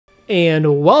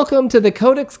And welcome to the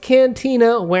CodeX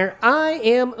Cantina, where I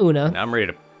am Una. I'm ready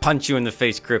to punch you in the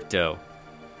face, Crypto.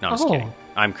 No, I'm just Oh. kidding.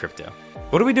 I'm Crypto.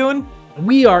 What are we doing?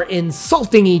 We are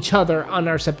insulting each other on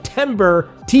our September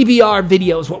TBR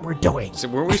videos, what we're doing. So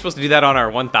weren't we supposed to do that on our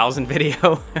 1000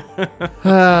 video?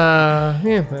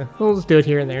 Yeah, we'll just do it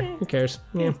here and there. Who cares?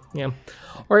 Yeah.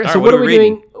 All right, so right, what are we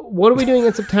doing? What are we doing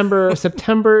in September?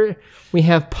 September, we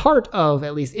have part of,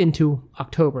 at least into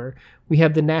October, we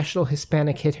have the National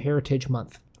Hispanic Heritage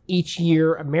Month. Each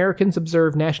year, Americans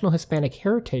observe National Hispanic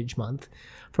Heritage Month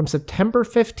from September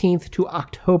 15th to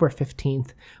October 15th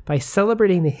by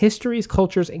celebrating the histories,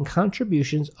 cultures, and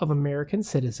contributions of American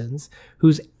citizens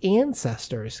whose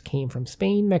ancestors came from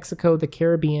Spain, Mexico, the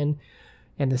Caribbean,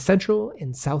 and the Central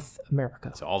and South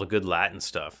America. So all the good Latin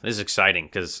stuff. This is exciting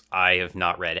because I have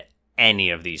not read any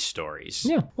of these stories.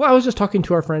 Yeah. Well, I was just talking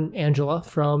to our friend Angela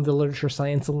from the Literature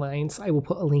Science Alliance. I will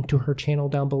put a link to her channel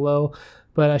down below.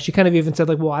 But she kind of even said,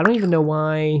 like, well, I don't even know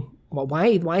why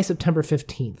September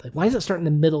 15th? Like, why does it start in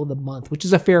the middle of the month? Which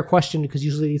is a fair question because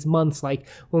usually these months, like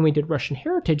when we did Russian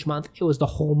Heritage Month, it was the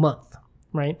whole month,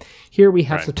 right? Here we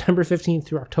have September 15th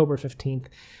through October 15th.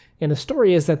 And the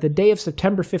story is that the day of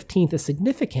September 15th is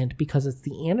significant because it's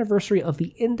the anniversary of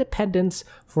the independence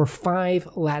for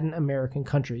 5 Latin American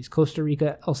countries: Costa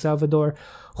Rica, El Salvador,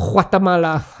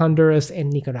 Guatemala, Honduras,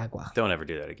 and Nicaragua. Don't ever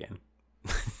do that again.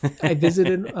 I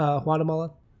visited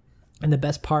Guatemala, and the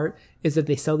best part is that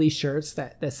they sell these shirts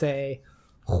that say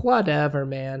whatever,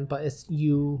 man, but it's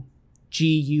UGUAT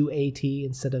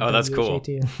instead of that's cool. WHAT.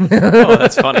 Oh,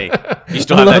 that's funny. You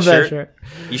still have that shirt?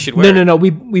 You should wear it. No.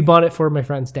 We bought it for my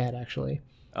friend's dad, actually.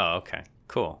 Oh, okay.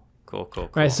 Cool.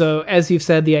 Right, so as you've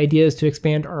said, the idea is to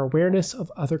expand our awareness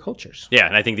of other cultures. Yeah,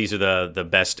 and I think these are the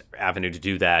best avenue to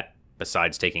do that,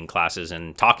 besides taking classes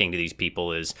and talking to these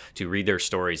people, is to read their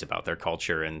stories about their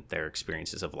culture and their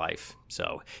experiences of life.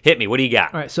 So hit me. What do you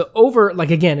got? All right, so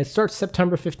again, it starts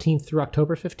September 15th through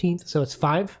October 15th, so it's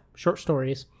 5 short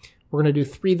stories. We're going to do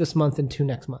 3 this month and 2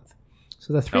 next month.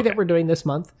 So the 3 that we're doing this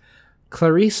month: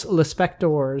 Clarice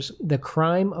Lispector's The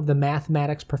Crime of the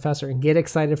Mathematics Professor. And get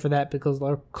excited for that because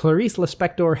Clarice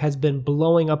Lispector has been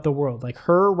blowing up the world. Like,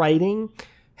 her writing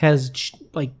has,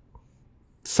 like,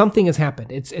 something has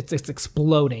happened. It's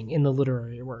exploding in the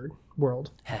literary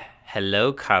world.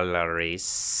 Hello,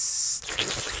 Clarice.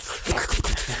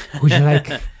 Would you like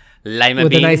lima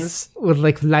beans? With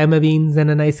like lima beans and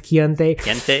a nice Chianti?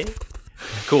 Chianti?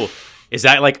 Cool. Is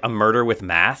that like a murder with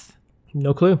math?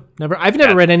 No clue. I've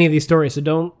never read any of these stories,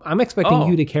 so I'm expecting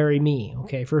you to carry me.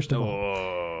 Okay, first of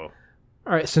all. All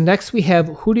right, so next we have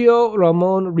Julio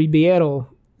Ramon Ribeyro,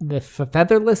 The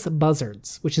Featherless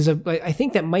Buzzards, which is I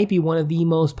think that might be one of the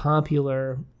most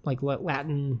popular like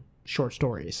Latin short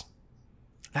stories.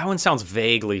 That one sounds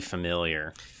vaguely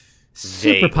familiar.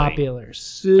 Super popular.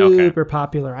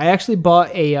 I actually bought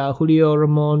a Julio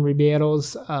Ramon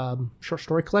Ribeyro's short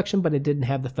story collection, but it didn't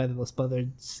have the Featherless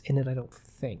Buzzards in it, I don't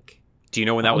think. Do you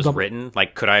know when that was written?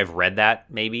 Like, could I have read that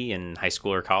maybe in high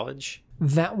school or college?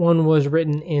 That one was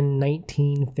written in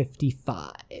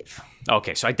 1955.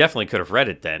 Okay, so I definitely could have read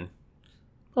it then.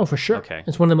 Oh, for sure. Okay.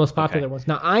 It's one of the most popular ones.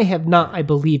 Now, I have not, I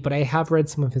believe, but I have read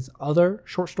some of his other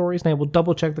short stories, and I will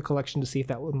double-check the collection to see if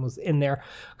that one was in there.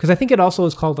 Because I think it also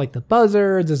is called, like, The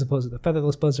Buzzards as opposed to The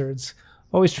Featherless Buzzards.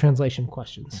 Always translation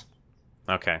questions.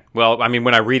 Okay. Well, I mean,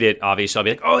 when I read it, obviously, I'll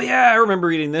be like, oh, yeah, I remember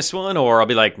reading this one. Or I'll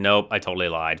be like, nope, I totally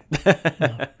lied.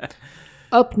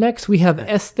 Up next, we have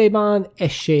Esteban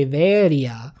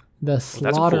Echeverria, The Slaughteryard.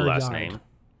 That's a cool last name.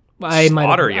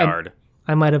 Slaughteryard.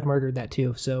 I might have murdered that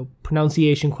too. So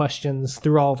pronunciation questions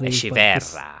through all of these.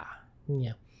 Echeverria.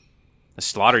 Yeah. The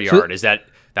Slaughteryard.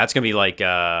 That's going to be like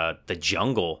the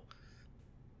jungle.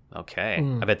 Okay.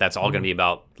 I bet that's all going to be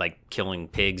about like killing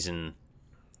pigs and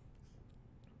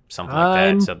something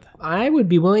like that. So I would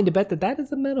be willing to bet that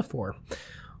is a metaphor.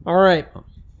 All right.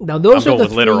 Now those are the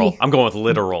 3. Literal. I'm going with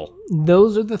literal.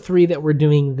 Those are the 3 that we're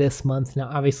doing this month. Now,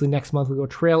 obviously, next month we go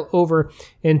trail over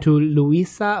into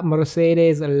Luisa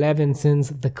Mercedes Levinson's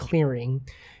The Clearing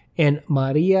and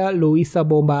Maria Luisa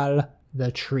Bombal,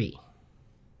 The Tree.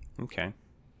 Okay.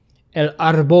 El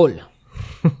Arbol.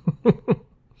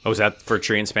 Oh, is that for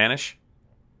tree in Spanish?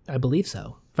 I believe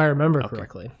so, if I remember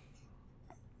correctly.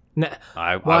 Now,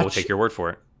 I will take your word for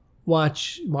it.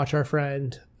 Watch our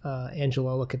friend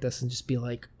Angela look at this and just be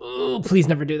like, oh, please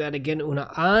never do that again,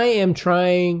 Una. I am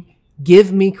trying.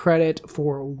 Give me credit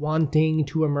for wanting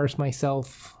to immerse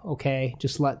myself. Okay,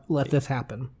 just let this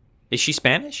happen. Is she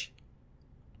Spanish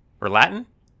or Latin?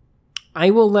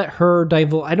 I will let her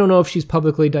divulge. I don't know if she's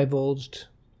publicly divulged.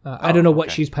 I don't know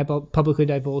what she's publicly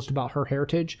divulged about her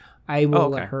heritage. I will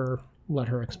let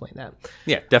her explain that.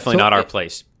 Yeah, definitely not our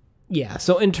place. Yeah,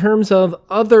 so in terms of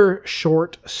other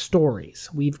short stories,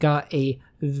 we've got a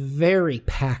very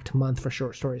packed month for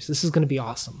short stories. This is going to be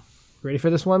awesome. Ready for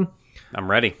this one? I'm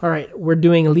ready. All right, we're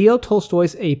doing Leo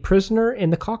Tolstoy's A Prisoner in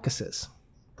the Caucasus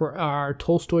for our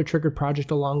Tolstoy-triggered project,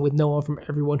 along with Noah from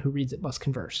Everyone Who Reads It Must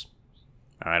Converse.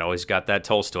 All right, always got that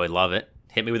Tolstoy. Love it.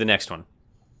 Hit me with the next one.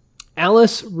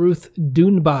 Alice Ruth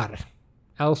Dunbar.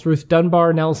 Alice Ruth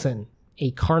Dunbar Nelson,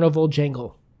 A Carnival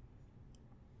Jangle.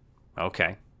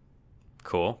 Okay.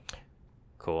 Cool.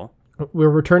 We're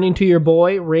returning to your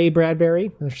boy, Ray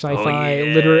Bradbury, our sci-fi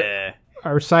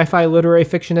literary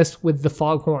fictionist with the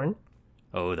foghorn.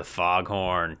 Oh, the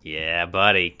foghorn. Yeah,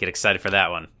 buddy. Get excited for that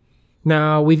one.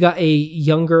 Now, we've got a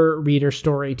younger reader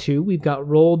story, too. We've got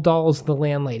Roald Dahl's The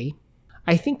Landlady.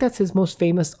 I think that's his most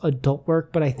famous adult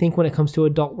work, but I think when it comes to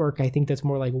adult work, I think that's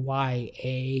more like YA,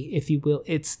 if you will.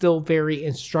 It's still very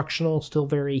instructional, still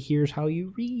very, here's how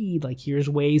you read, like here's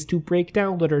ways to break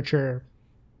down literature.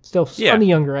 Still on the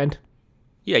younger end.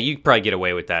 Yeah, you could probably get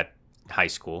away with that high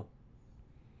school.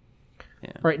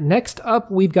 Yeah. All right, next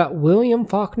up, we've got William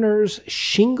Faulkner's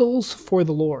Shingles for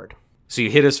the Lord. So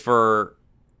you hit us for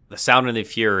The Sound and the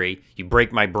Fury, you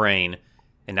break my brain,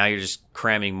 and now you're just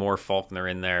cramming more Faulkner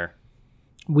in there.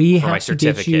 We have to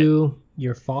get you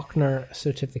your Faulkner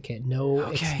certificate. No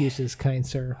Okay. excuses, kind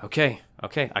sir. Okay,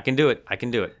 I can do it.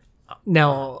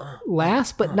 Now,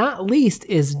 last but not least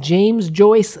is James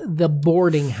Joyce, The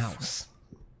Boarding House.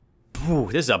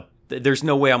 Ooh, there's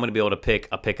no way I'm going to be able to pick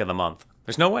a pick of the month.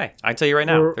 There's no way. I tell you right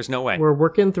now, there's no way. We're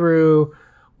working through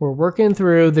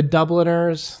the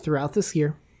Dubliners throughout this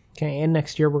year. Okay, and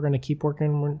next year we're going to keep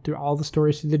working through all the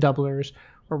stories through the Dubliners.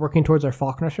 We're working towards our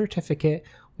Faulkner certificate.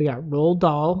 We got Roald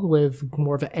Dahl with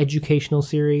more of an educational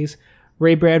series.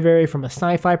 Ray Bradbury from a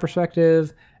sci-fi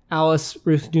perspective. Alice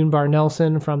Ruth Dunbar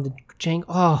Nelson from the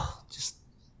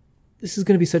this is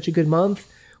going to be such a good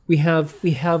month. We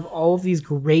have all of these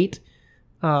great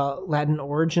Latin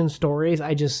origin stories.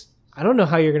 I don't know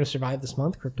how you're going to survive this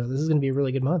month, Crypto. This is going to be a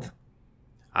really good month.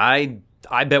 I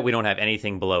bet we don't have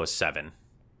anything below a 7.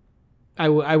 I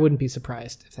wouldn't be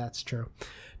surprised if that's true.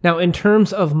 Now, in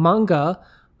terms of manga,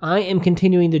 I am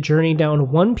continuing the journey down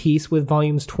One Piece with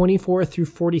volumes 24 through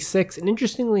 46. And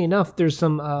interestingly enough, there's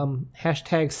some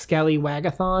hashtag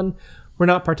Scallywagathon. We're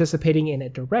not participating in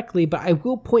it directly, but I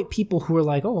will point people who are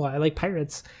like, oh, I like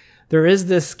pirates. There is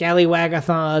this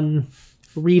Scallywagathon,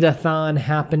 readathon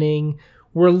happening.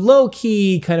 We're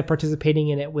low-key kind of participating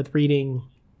in it with reading,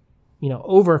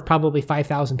 over probably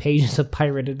 5,000 pages of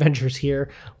pirate adventures here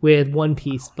with One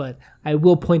Piece, but I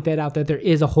will point that out that there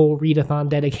is a whole readathon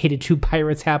dedicated to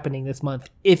pirates happening this month,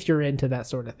 if you're into that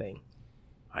sort of thing.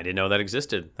 I didn't know that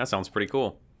existed. That sounds pretty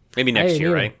cool. Maybe next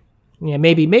year, right? Yeah,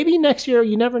 maybe next year,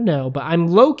 you never know, but I'm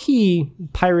low-key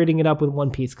pirating it up with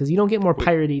One Piece, because you don't get more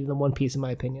piratey than One Piece, in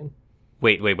my opinion.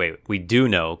 Wait. We do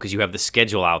know, because you have the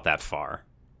schedule out that far.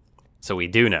 So we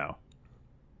do know.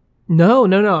 No.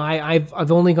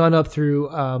 I've only gone up through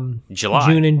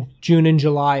July, June and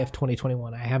July of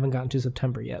 2021. I haven't gotten to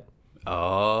September yet.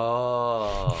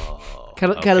 Oh,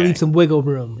 gotta leave some wiggle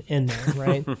room in there,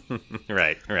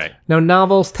 right? right. Now,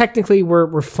 novels, technically,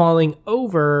 we're falling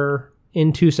over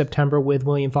into September with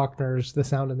William Faulkner's The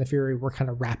Sound and the Fury. We're kind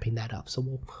of wrapping that up, so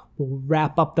we'll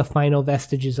wrap up the final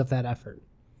vestiges of that effort.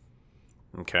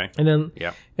 Okay, and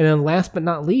then last but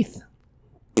not least.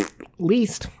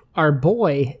 Our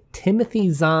boy,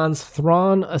 Timothy Zahn's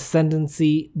Thrawn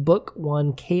Ascendancy, Book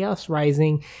 1, Chaos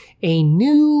Rising, a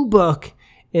new book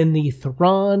in the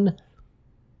Thrawn,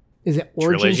 is it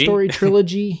Origin Story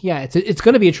trilogy? Yeah, it's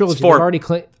going to be a trilogy.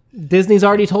 Disney's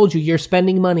already told you you're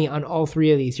spending money on all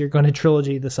 3 of these. You're going to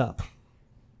trilogy this up.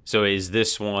 So is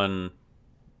this one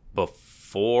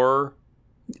before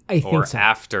so.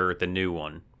 After the new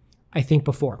one? I think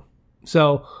before.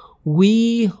 So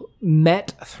we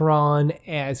met Thrawn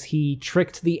as he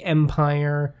tricked the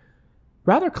Empire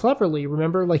rather cleverly.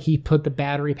 Remember, like he put the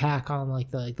battery pack on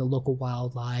like the local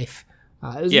wildlife.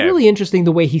 It was really interesting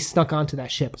the way he snuck onto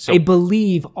that ship. So, I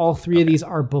believe all 3 of these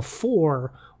are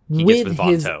before he gets with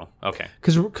Vonto. Okay.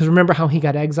 Because remember how he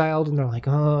got exiled and they're like,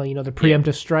 the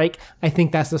preemptive strike. I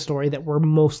think that's the story that we're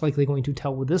most likely going to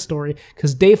tell with this story,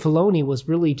 because Dave Filoni was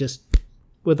really just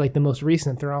with like the most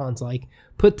recent Thrawns, like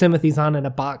put Timothy Zahn in a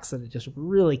box and it just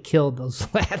really killed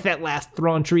that last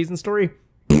Thrawn treason story.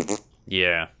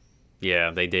 Yeah,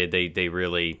 they did. They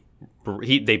really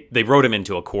they wrote him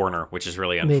into a corner, which is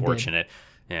really unfortunate.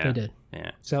 They did.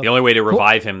 Yeah. So the only way to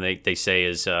revive him, they say,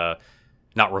 is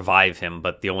not revive him,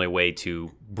 but the only way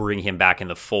to bring him back in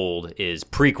the fold is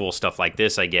prequel stuff like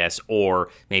this, I guess, or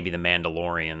maybe The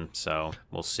Mandalorian. So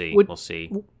we'll see. We'll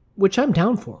see. Which I'm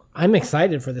down for. I'm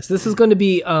excited for this. This is going to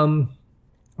be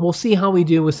We'll see how we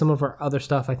do with some of our other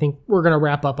stuff. I think we're going to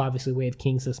wrap up, obviously, Way of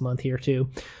Kings this month here, too.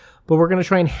 But we're going to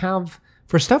try and have,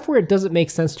 for stuff where it doesn't make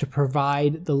sense to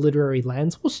provide the literary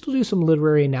lens, we'll still do some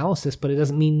literary analysis, but it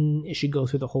doesn't mean it should go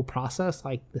through the whole process,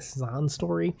 like the Cezanne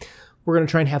story. We're going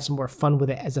to try and have some more fun with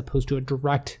it as opposed to a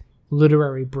direct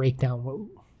literary breakdown.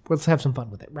 Let's have some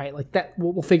fun with it, right? Like that,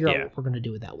 we'll figure out what we're going to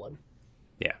do with that one.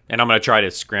 Yeah, and I'm going to try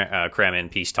to cram in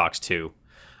Peace Talks too.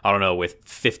 I don't know, with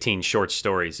 15 short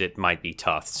stories, it might be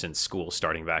tough since school's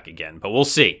starting back again. But we'll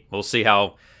see. We'll see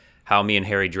how me and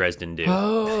Harry Dresden do.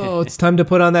 Oh, it's time to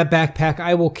put on that backpack.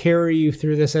 I will carry you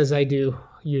through this as I do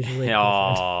usually.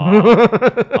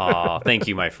 Aw, thank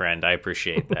you, my friend. I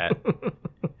appreciate that.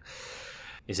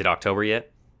 Is it October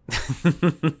yet?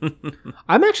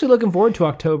 I'm actually looking forward to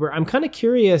October. I'm kind of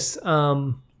curious.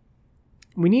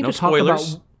 We need to talk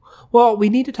about. Well, we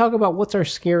need to talk about what's our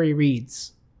scary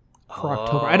reads for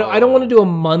October. I don't want to do a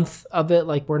month of it.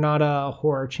 Like, we're not a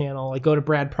horror channel. Like, go to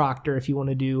Brad Proctor if you want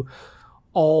to do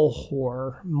all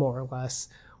horror, more or less.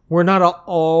 We're not an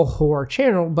all horror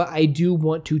channel, but I do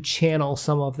want to channel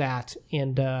some of that.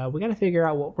 And we got to figure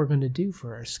out what we're going to do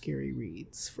for our scary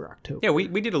reads for October. Yeah,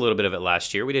 we did a little bit of it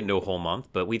last year. We didn't do a whole month,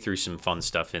 but we threw some fun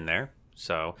stuff in there.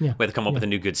 So we have to come up with a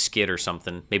new good skit or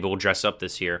something. Maybe we'll dress up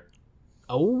this year.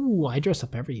 Oh, I dress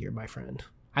up every year, my friend.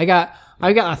 I got a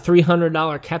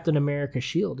 $300 Captain America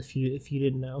shield. If you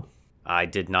didn't know, I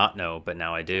did not know, but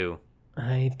now I do.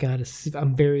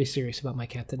 I'm very serious about my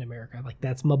Captain America. Like,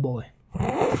 that's my boy.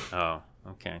 Oh,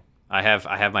 okay. I have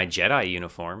my Jedi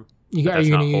uniform. Are you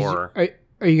gonna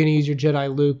use your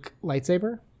Jedi Luke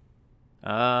lightsaber?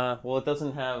 Well, it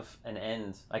doesn't have an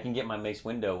end. I can get my Mace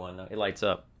Windu one though. It lights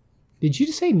up. Did you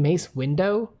just say Mace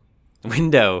Windu?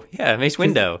 Window, yeah, Mace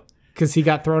Windu. Because he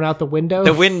got thrown out the window?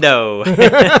 The window.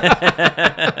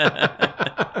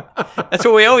 That's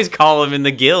what we always call him in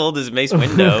the guild, is Mace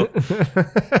Windu.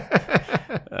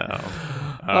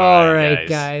 All right,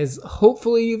 guys.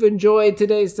 Hopefully you've enjoyed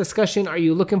today's discussion. Are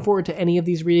you looking forward to any of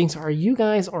these readings? Are you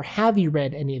guys, or have you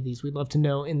read any of these? We'd love to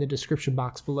know in the description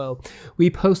box below. We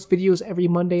post videos every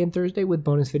Monday and Thursday with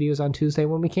bonus videos on Tuesday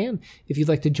when we can. If you'd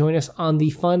like to join us on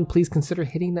the fun, please consider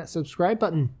hitting that subscribe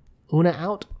button. Una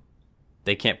out.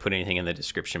 They can't put anything in the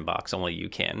description box. Only you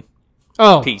can.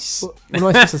 Oh. Peace. What am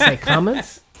I supposed to say?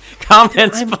 Comments?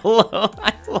 Comments below.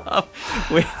 I love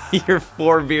when you're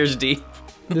 4 beers deep.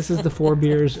 This is the 4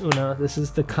 beers Una. This is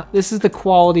the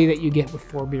quality that you get with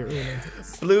 4 beer Una.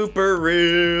 Blooper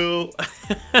reel.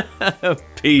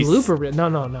 Peace. Blooper reel.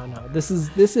 No. This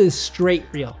is straight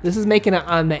reel. This is making it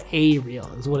on the A reel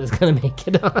is what it's gonna make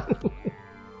it on.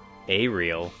 A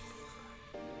reel.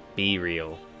 B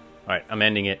reel. All right, I'm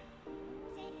ending it.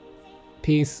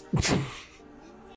 Peace.